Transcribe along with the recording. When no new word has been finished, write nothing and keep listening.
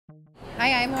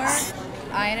Hi,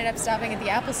 iMore. I ended up stopping at the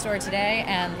Apple Store today,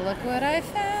 and look what I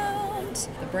found.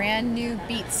 The brand new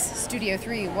Beats Studio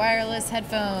 3 wireless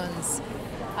headphones.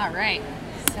 All right,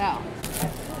 so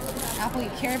Apple, you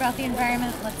care about the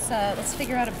environment. Let's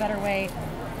figure out a better way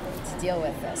to deal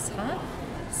with this, huh?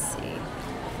 Let's see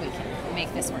if we can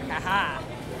make this work. Aha!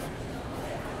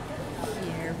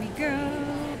 Here we go.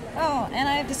 Oh, and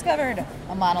I've discovered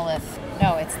a monolith.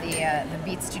 No, it's the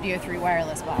Beats Studio 3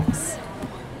 wireless box.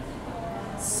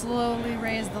 Slowly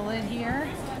raise the lid here.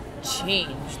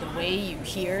 Change the way you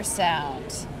hear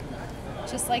sound.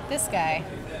 Just like this guy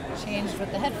changed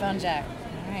with the headphone jack.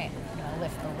 All right, I'm gonna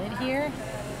lift the lid here.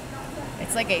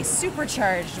 It's like a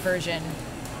supercharged version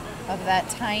of that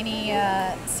tiny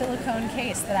silicone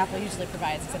case that Apple usually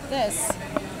provides, except this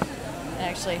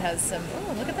actually has some,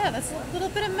 oh, look at that. That's a little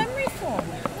bit of memory foam.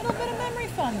 A little bit of memory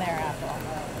foam there, Apple.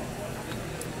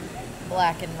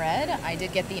 Black and red. I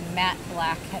did get the matte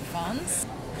black headphones.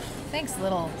 Thanks,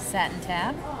 little satin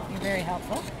tab. You're very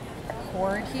helpful.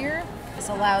 Cord here. This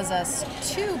allows us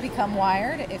to become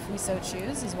wired if we so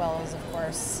choose, as well as, of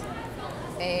course,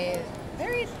 a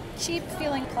very cheap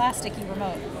feeling plasticky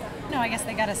remote. No, I guess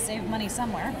they gotta save money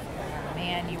somewhere.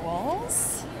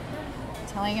 Manuals.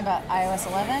 Telling you about iOS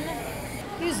 11.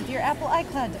 Use with your Apple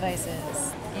iCloud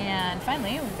devices. And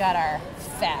finally, we've got our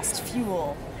fast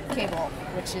fuel cable,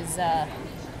 which is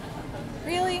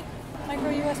really micro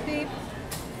USB.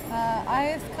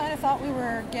 I've kind of thought we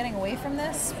were getting away from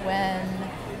this when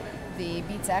the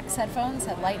Beats X headphones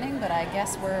had lightning, but I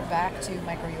guess we're back to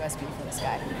micro USB for this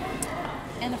guy.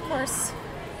 And of course,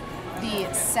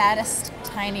 the saddest,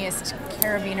 tiniest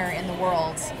carabiner in the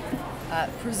world,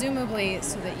 presumably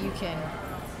so that you can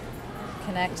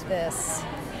connect this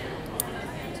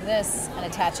to this and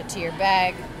attach it to your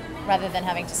bag rather than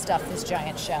having to stuff this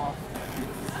giant shell.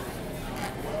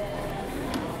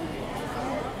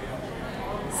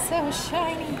 So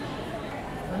shiny.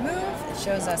 Remove. It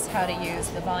shows us how to use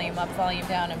the volume up, volume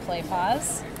down, and play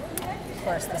pause. Of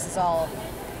course, this is all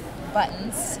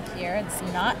buttons here. It's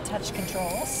not touch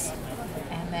controls.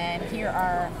 And then here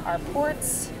are our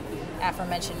ports,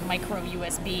 aforementioned micro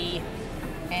USB,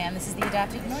 and this is the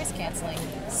adaptive noise canceling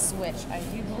switch, I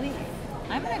do believe.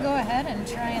 I'm gonna go ahead and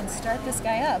try and start this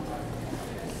guy up.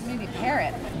 Maybe pair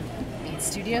it. Beats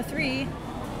Studio 3,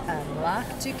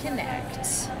 unlock to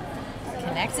connect.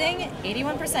 Connecting,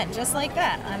 81%, just like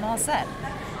that. I'm all set.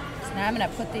 So now I'm gonna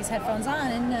put these headphones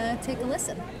on and take a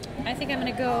listen. I think I'm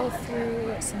gonna go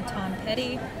through some Tom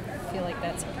Petty. I feel like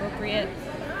that's appropriate.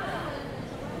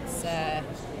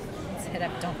 Let's hit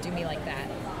up Don't Do Me Like That.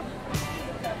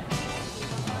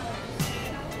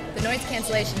 The noise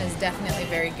cancellation is definitely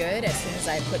very good. As soon as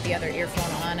I put the other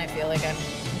earphone on, I feel like I'm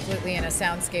completely in a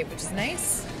soundscape, which is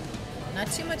nice. Not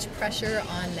too much pressure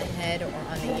on the head or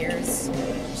on the ears,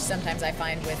 which sometimes I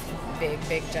find with big,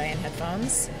 giant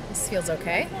headphones. This feels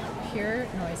okay. Pure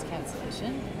noise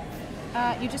cancellation.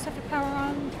 You just have to power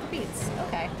on Beats.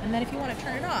 Okay. And then if you want to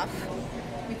turn it off,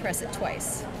 you press it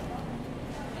twice.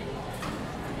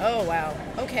 Oh, wow.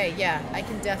 Okay, yeah, I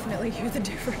can definitely hear the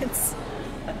difference.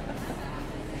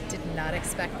 Did not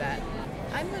expect that.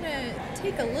 I'm gonna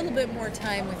take a little bit more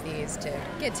time with these to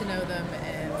get to know them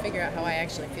and figure out how I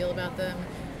actually feel about them,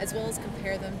 as well as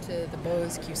compare them to the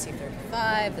Bose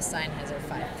QC35, the Sennheiser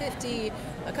 550,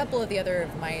 a couple of the other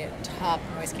of my top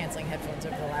noise canceling headphones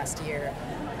over the last year.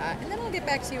 And then I'll get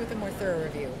back to you with a more thorough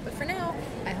review. But for now,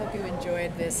 I hope you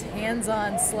enjoyed this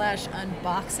hands-on /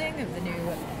 unboxing of the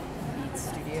new Beats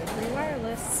Studio 3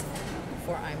 wireless.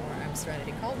 For iMore, I'm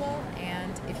Serenity Caldwell,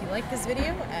 and if you like this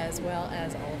video, as well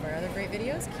as all of our other great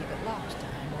videos, keep it locked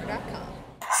to iMore.com.